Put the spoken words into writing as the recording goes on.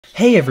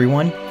Hey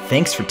everyone,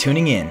 thanks for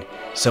tuning in.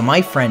 So my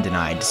friend and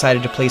I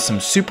decided to play some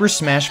Super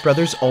Smash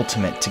Bros.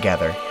 Ultimate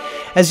together.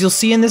 As you'll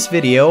see in this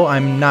video,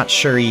 I'm not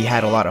sure he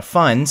had a lot of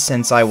fun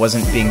since I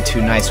wasn't being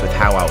too nice with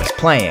how I was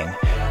playing.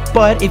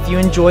 But if you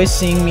enjoy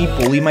seeing me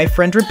bully my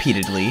friend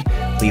repeatedly,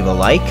 leave a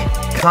like,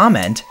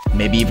 comment,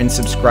 maybe even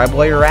subscribe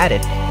while you're at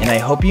it, and I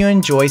hope you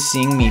enjoy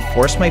seeing me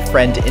force my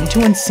friend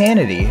into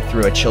insanity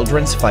through a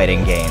children's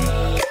fighting game.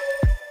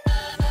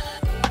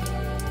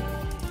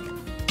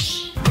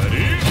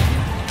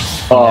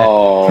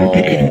 Oh.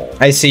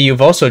 I see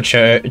you've also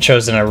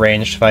chosen a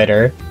ranged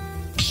fighter.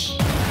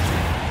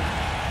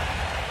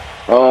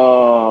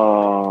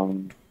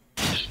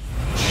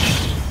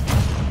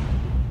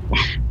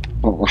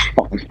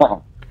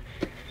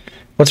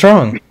 What's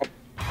wrong?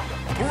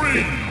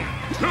 3,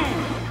 2,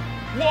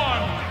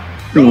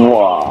 1.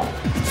 Wow.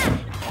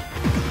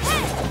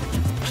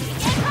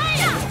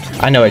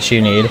 I know what you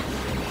need.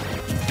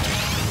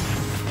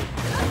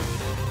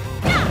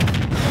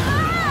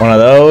 One of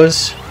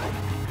those.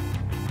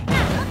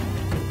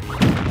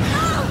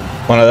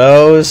 One of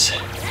those.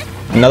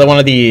 Another one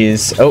of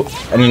these. Oh,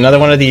 and another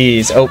one of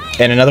these. Oh,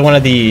 and another one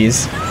of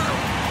these.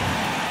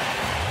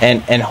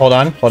 And hold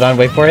on,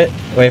 wait for it.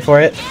 Wait for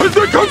it. Here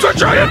comes a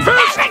giant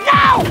fish!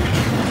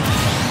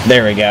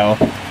 There we go.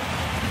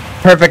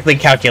 Perfectly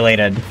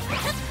calculated.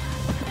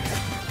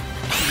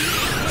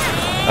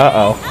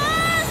 Uh-oh.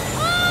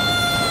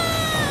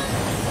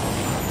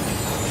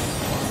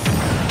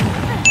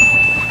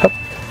 Hup.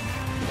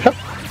 Hup.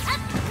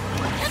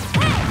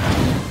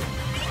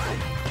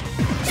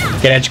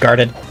 Get edge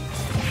guarded.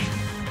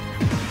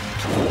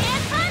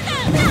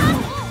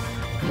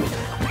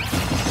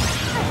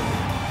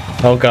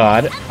 Oh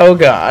god. Oh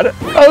god.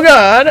 Oh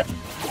god!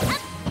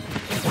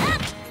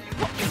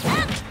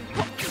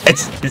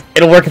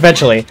 It'll work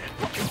eventually.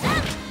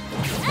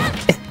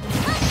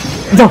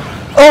 No!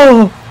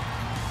 Oh!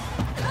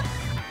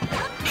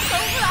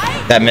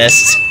 That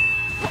missed.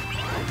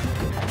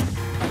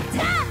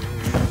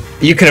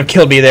 You could have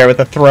killed me there with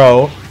a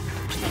throw.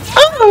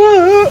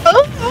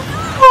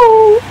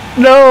 Oh,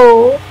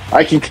 no!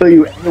 I can kill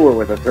you anywhere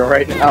with a throw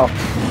right now.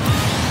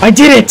 I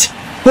did it!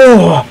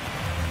 Oh!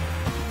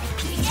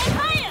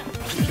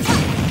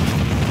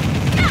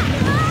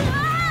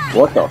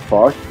 What the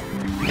fuck?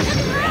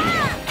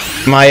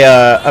 My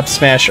up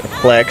smash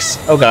flex.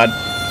 Oh god.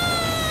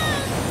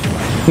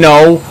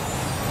 No!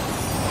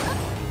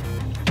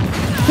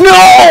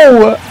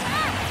 No!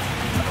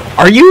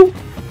 Are you?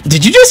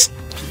 Did you just?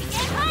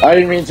 I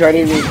didn't mean to, I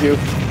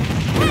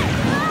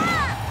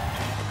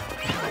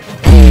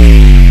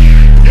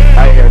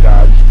hear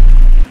dodge.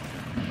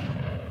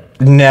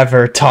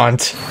 Never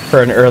taunt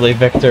for an early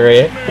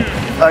victory.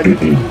 I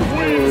didn't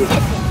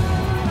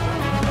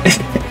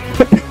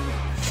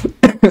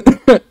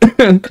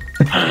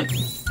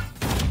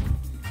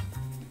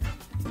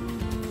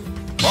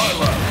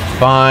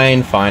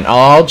Fine, fine.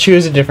 I'll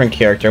choose a different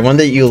character, one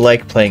that you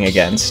like playing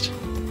against.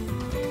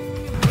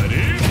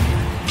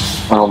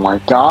 Oh my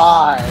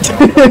god!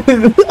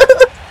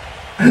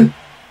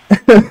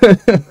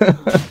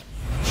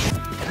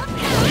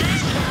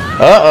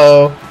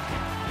 Uh-oh.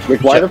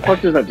 Like, why the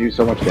fuck does that do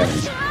so much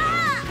damage?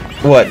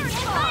 What?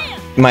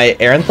 My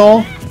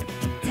Arenthal?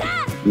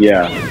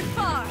 Yeah.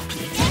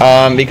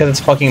 Because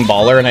it's fucking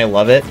baller and I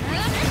love it.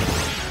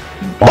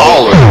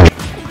 Baller!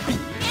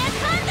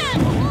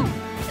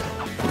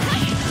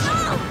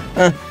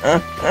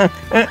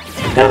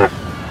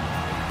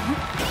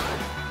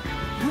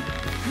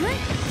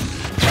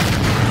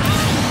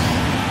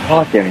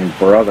 Fucking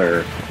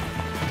brother.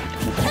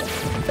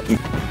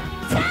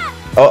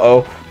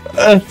 Uh-oh.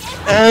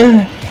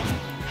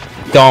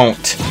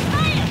 Don't.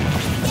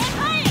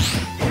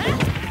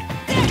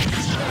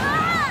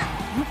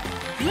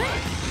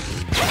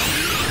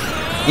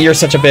 You're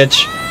such a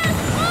bitch.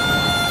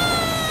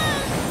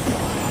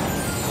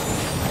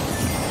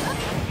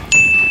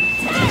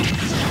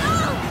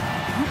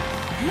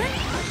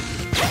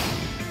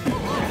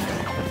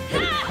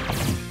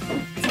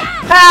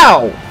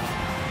 How?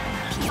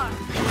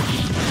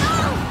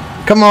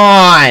 Come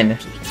on!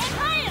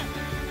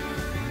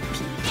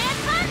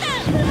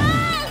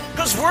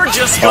 Because we're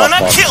just gonna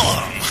kill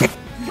him!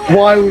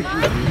 Why would you?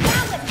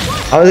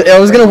 I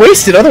was gonna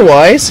waste it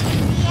otherwise.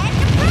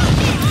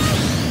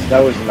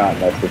 That was not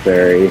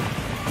necessary.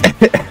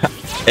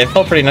 It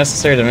felt pretty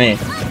necessary to me.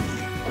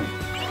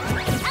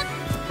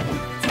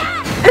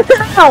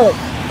 Ow!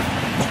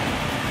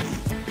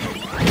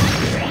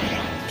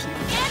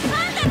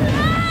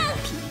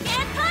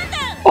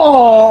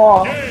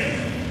 Oh!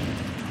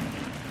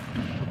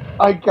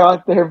 I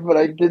got there, but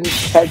I didn't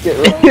catch it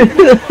right.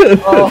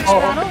 Oh.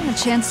 Battle and a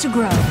chance to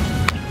grow.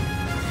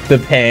 The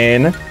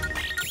pain.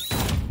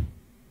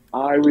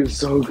 I was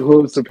so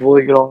close to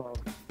pulling it off.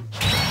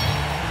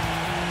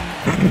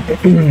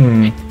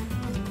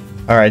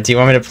 Alright, do you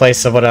want me to play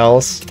someone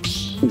else?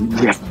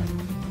 Yeah.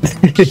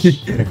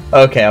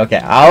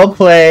 Okay. I'll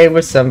play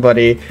with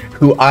somebody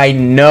who I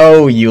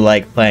know you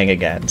like playing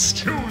against.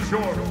 Choose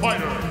your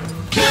fighter!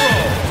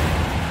 Hero!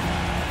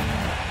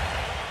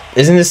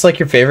 Isn't this like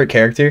your favorite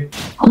character?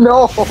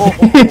 No!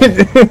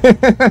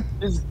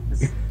 This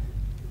is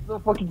the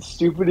fucking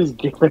stupidest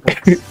game.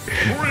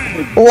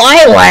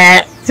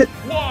 Lilac!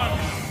 1,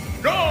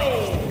 go!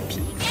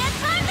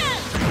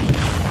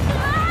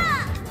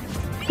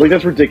 Like,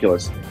 that's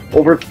ridiculous.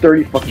 Over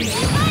 30 fucking...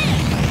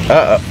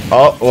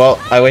 Oh, well,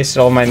 I wasted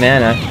all my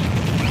mana.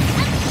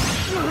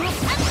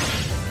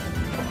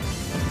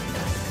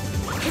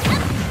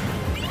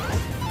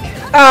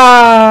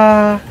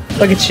 Ah!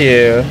 Look at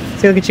you.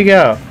 See, look at you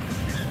go.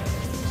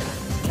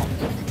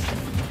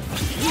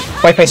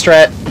 Wi-Fi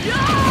strat.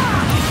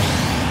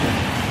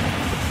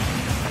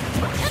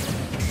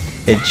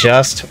 It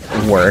just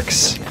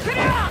works.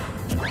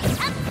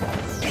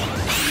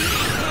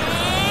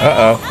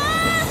 Uh-oh.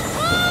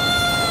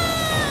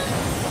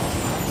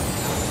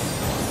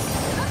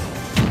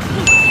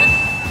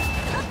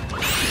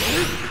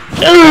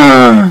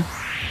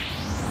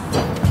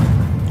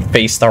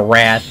 Face the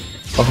wrath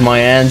of my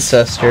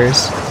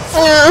ancestors.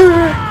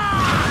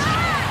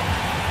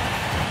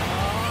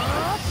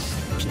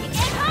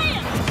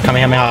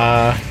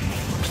 Kamehameha.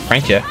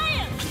 Pranked ya.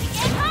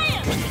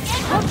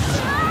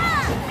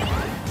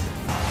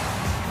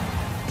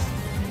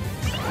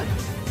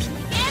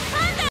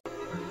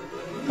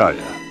 Oh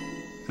yeah,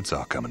 it's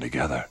all coming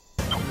together.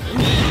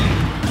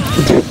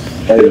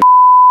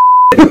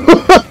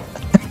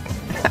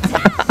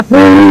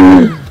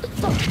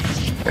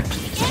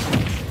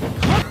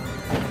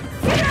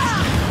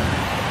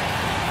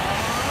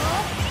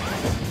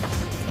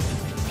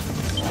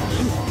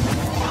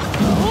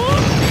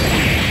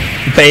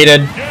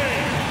 Baited.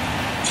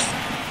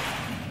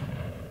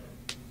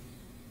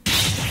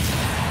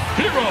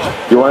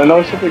 You wanna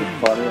know something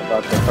funny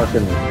about the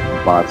fucking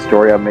bot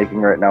story I'm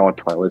making right now on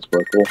Twilight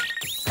Sparkle?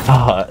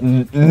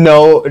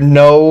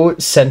 No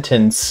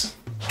sentence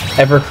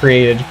ever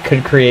created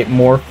could create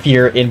more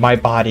fear in my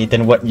body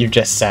than what you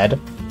just said.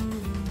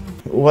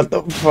 What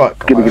the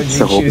fuck? It's gonna get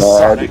so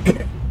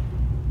bad.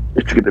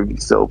 It's gonna be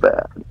so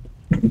bad.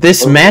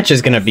 This match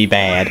is gonna be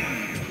bad.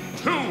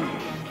 2,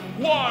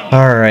 1.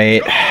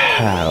 Alright,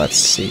 let's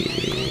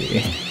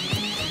see.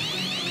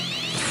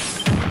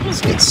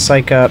 Let's get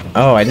Psych up.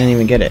 Oh, I didn't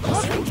even get it.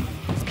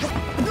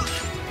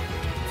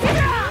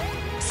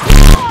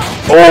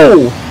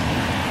 Oh!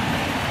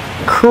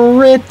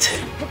 Crit!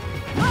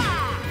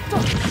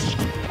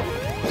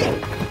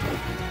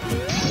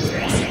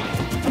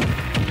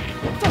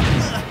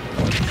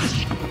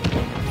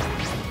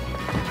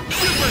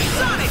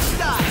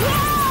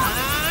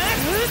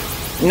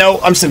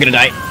 No, I'm still gonna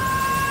die.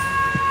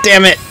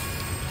 Damn it!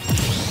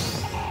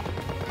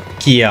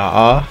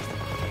 Yeah.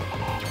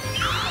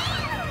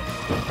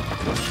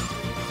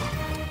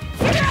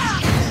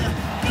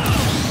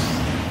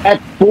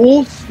 At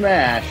full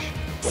smash,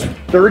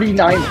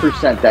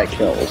 39% that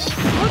kills.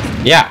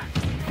 Yeah.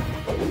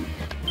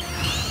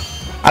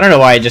 I don't know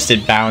why I just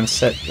did bounce.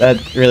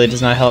 That really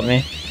does not help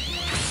me.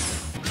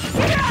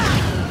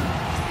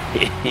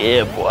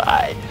 Yeah,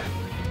 boy.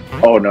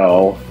 Oh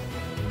no.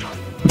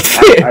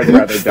 I'd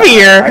rather die.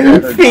 Fear! I'd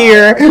rather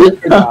Fear!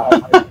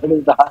 Die. I'd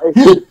rather die.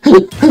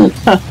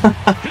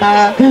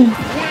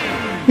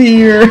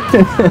 Fear!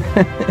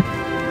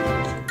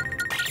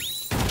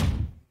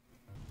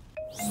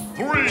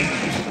 3,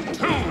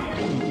 2,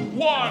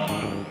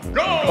 1,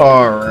 go!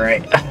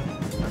 Alright.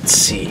 Let's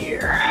see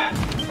here.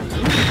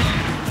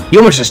 You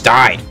almost just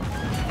died.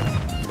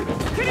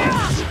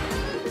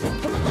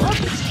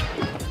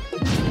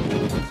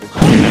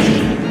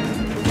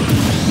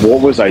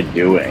 What was I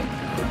doing?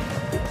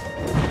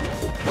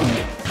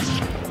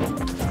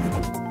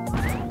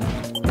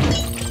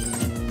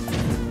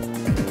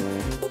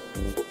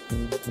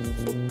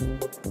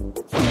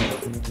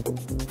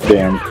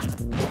 Damn.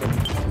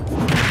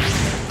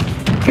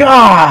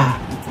 Gah!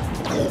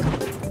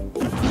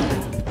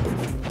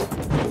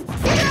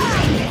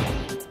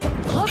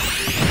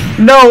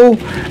 No!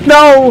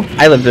 No!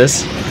 I live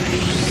this.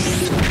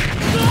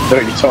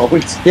 It's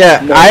always...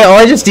 Yeah, no.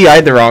 I just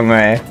DI'd the wrong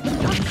way.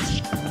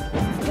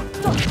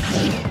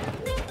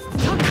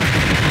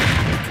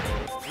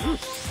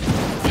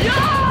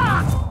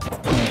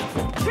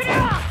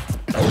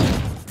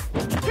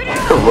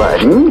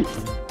 Run.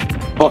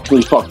 Fuck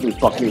me, fuck me,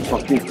 fuck me,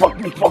 fuck me, fuck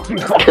me, fuck me,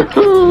 fuck me.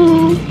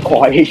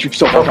 Oh, I hate you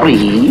so much.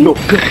 No,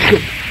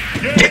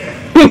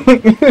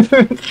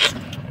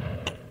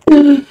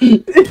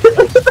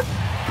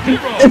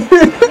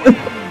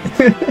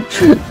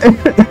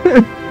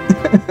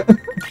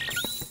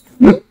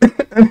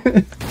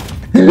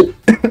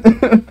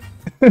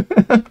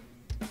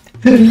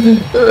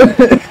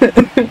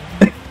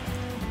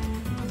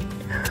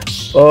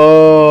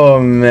 Oh,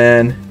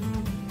 man.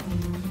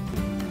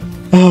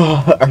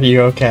 Oh, are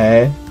you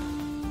okay?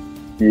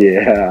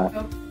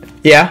 yeah.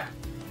 Yeah?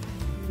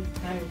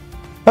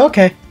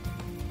 Okay.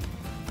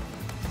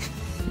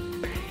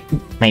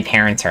 My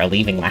parents are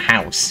leaving the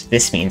house.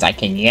 This means I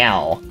can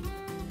yell.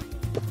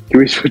 Can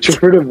we switch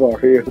over to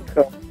Mario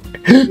Kart?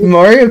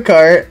 Mario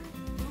Kart?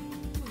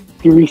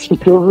 Can we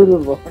switch over to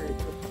Mario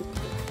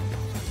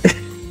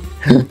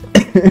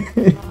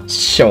Kart?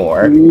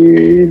 Sure.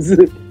 Please.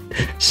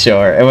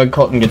 Sure, and when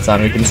Colton gets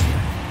on, we can...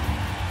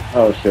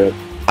 Oh shit.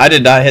 I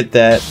did not hit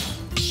that.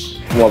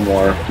 One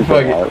more. Just Fuck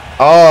one it. more.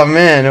 Oh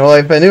man, well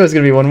if I knew it was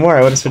gonna be one more,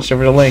 I would have switched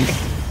over to Link.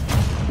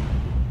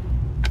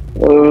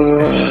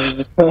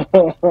 Three,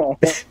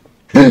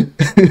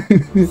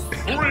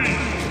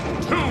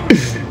 two,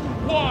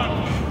 one,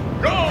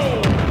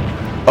 go!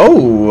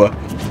 Oh!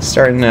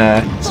 Starting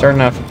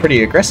off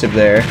pretty aggressive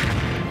there.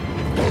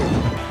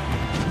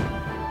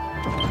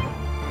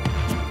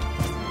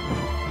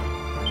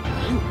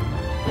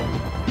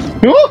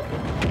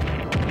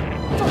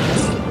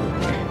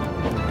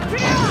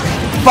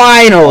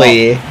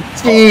 Finally!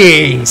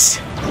 Jeez!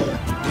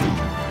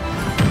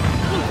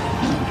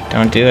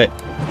 Don't do it.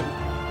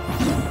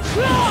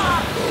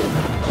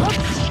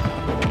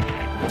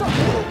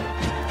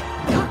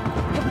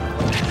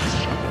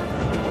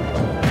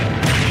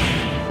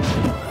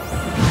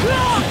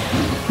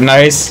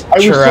 Nice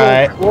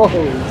try. So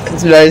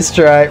close. Nice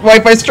try.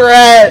 Wi-Fi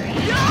strat!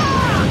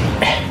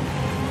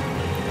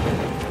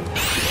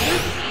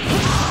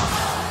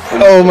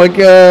 Oh my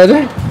god.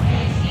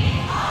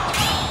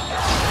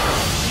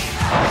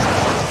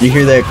 You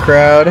hear that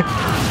crowd?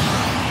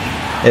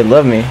 They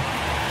love me.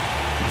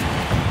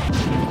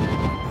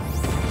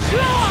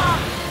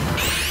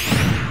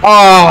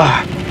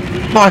 Oh,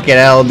 fucking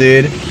hell,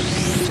 dude.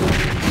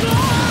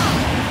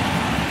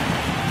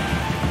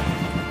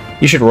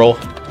 You should roll.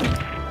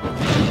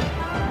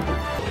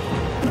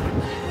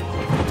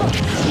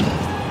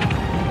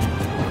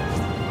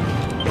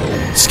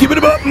 Skip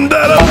it up and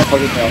down. Oh,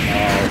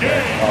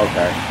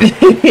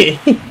 okay.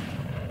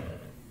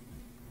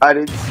 I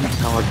didn't see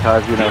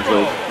kamikaze when I was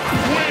like...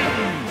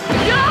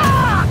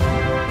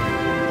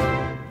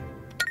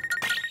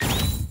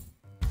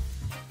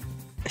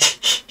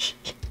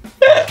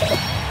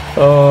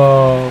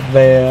 Oh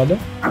man.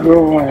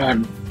 God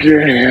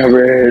damn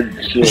it.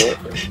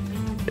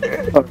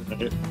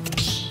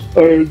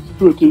 I'm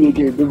switching the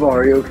game to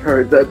Mario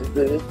Kart, that's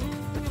it.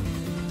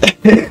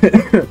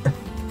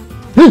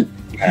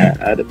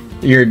 Bad.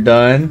 You're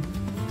done?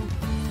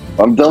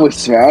 I'm done with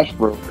Smash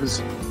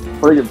Bros.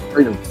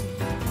 Freaking.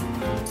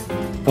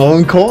 Well,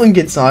 when Colton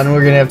gets on,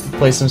 we're gonna have to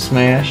play some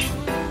Smash.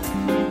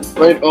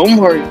 Wait,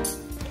 Omar.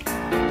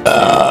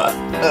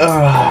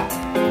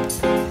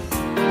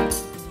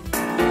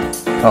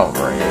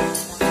 Alright.